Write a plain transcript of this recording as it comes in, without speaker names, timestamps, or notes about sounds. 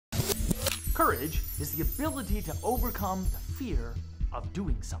Courage is the ability to overcome the fear of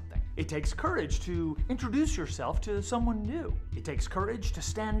doing something. It takes courage to introduce yourself to someone new. It takes courage to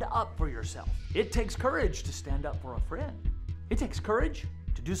stand up for yourself. It takes courage to stand up for a friend. It takes courage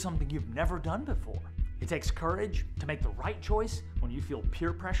to do something you've never done before. It takes courage to make the right choice when you feel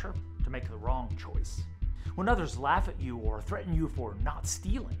peer pressure to make the wrong choice. When others laugh at you or threaten you for not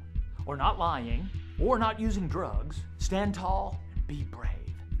stealing, or not lying, or not using drugs, stand tall and be brave.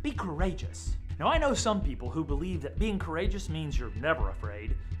 Be courageous. Now, I know some people who believe that being courageous means you're never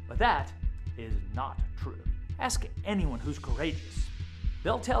afraid, but that is not true. Ask anyone who's courageous.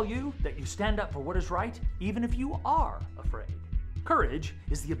 They'll tell you that you stand up for what is right, even if you are afraid. Courage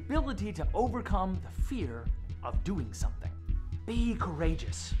is the ability to overcome the fear of doing something. Be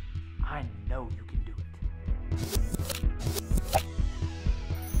courageous. I know you can do it.